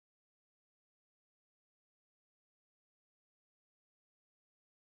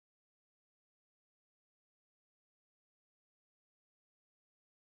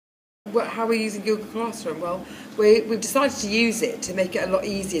How we're using Google Classroom? Well, we've decided to use it to make it a lot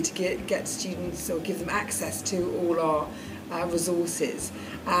easier to get students or give them access to all our resources.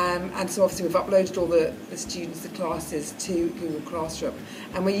 And so obviously we've uploaded all the students, the classes to Google Classroom,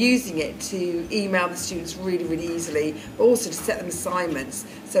 and we're using it to email the students really, really easily, but also to set them assignments,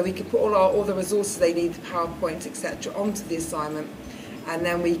 so we can put all the resources they need, the PowerPoints, etc., onto the assignment, and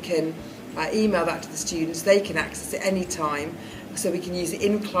then we can email that to the students. They can access it any time, so we can use it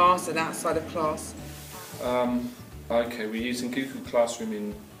in class and outside of class. Okay, we're using Google Classroom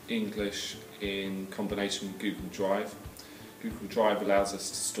in English in combination with Google Drive. Google Drive allows us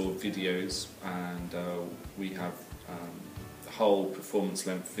to store videos, and we have whole performance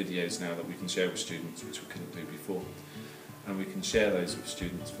length videos now that we can share with students, which we couldn't do before. And we can share those with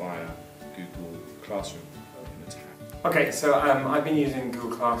students via Google Classroom in a tab. Okay, so I've been using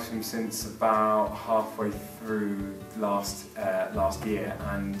Google Classroom since about halfway through last year,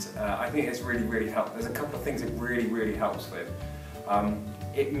 and I think it's really helped. There's a couple of things it really helps with.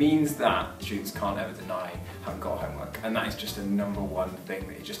 It means that students can't ever deny haven't got homework, and that is just a #1 thing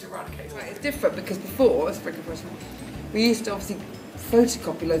that it just eradicates. Right, it's different because before, we used to obviously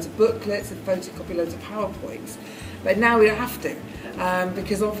photocopy loads of booklets and photocopy loads of PowerPoints, but now we don't have to,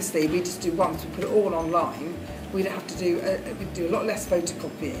 because obviously we just do once, we put it all online. We don't have to do a lot less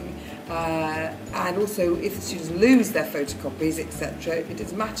photocopying, and also if the students lose their photocopies, etc., it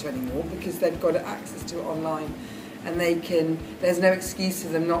doesn't matter anymore because they've got access to it online, and there's no excuse for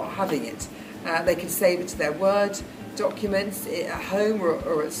them not having it. They can save it to their Word documents at home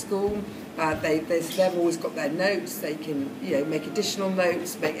or at school. They've always got their notes. They can make additional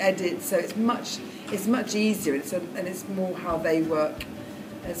notes, make edits. So it's much easier, and it's more how they work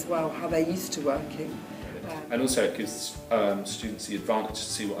as well, how they're used to working. And also it gives students the advantage to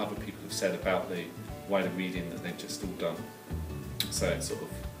see what other people have said about the wider reading that they've just all done. So it's sort of,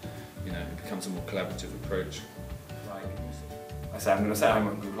 it becomes a more collaborative approach. I say I'm going to set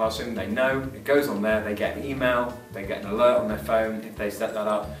homework in Google Classroom, they know, it goes on there, they get an email, they get an alert on their phone if they set that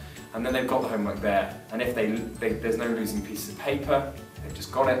up, and then they've got the homework there, and if there's no losing pieces of paper, they've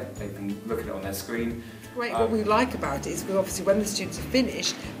just got it, they can look at it on their screen. Great. What we like about it is because obviously when the students are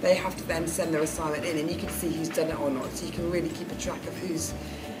finished, they have to then send their assignment in, and you can see who's done it or not, so you can really keep a track of who's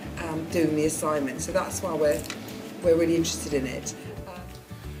doing the assignment. So that's why we're really interested in it.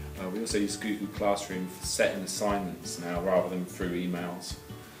 We also use Google Classroom for setting assignments now rather than through emails.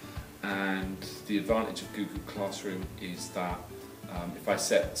 And the advantage of Google Classroom is that if I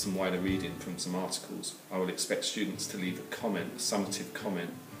set some wider reading from some articles, I would expect students to leave a comment, a summative comment,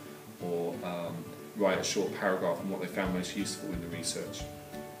 or write a short paragraph on what they found most useful in the research.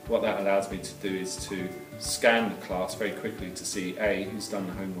 What that allows me to do is to scan the class very quickly to see A, who's done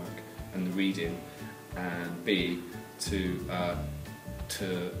the homework and the reading, and B, to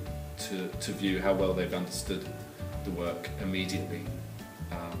view how well they've understood the work immediately.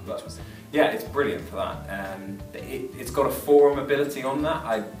 Yeah, it's brilliant for that. It's got a forum ability on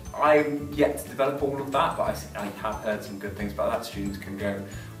that. I'm yet to develop all of that, but I have heard some good things about that. Students can go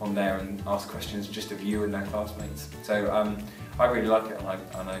on there and ask questions just of you and their classmates. So I really like it,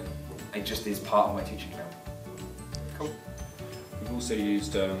 and it just is part of my teaching now. Cool. We've also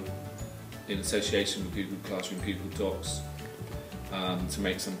used, in association with Google Classroom, Google Docs, to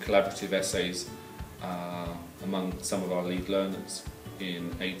make some collaborative essays among some of our lead learners in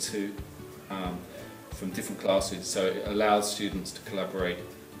A2 from different classes. So it allows students to collaborate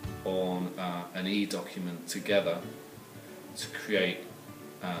on an e-document together to create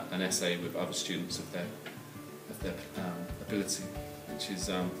an essay with other students of their ability, which is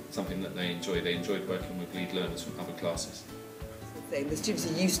something that they enjoy. They enjoyed working with lead learners from other classes. The students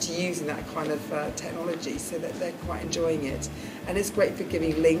are used to using that kind of technology, so that they're quite enjoying it, and it's great for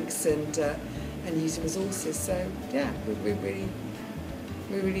giving links and using resources. So yeah, we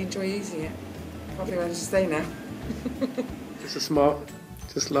really enjoy using it. I can't think what to say now. Just a smile,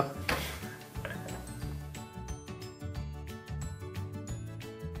 just laugh.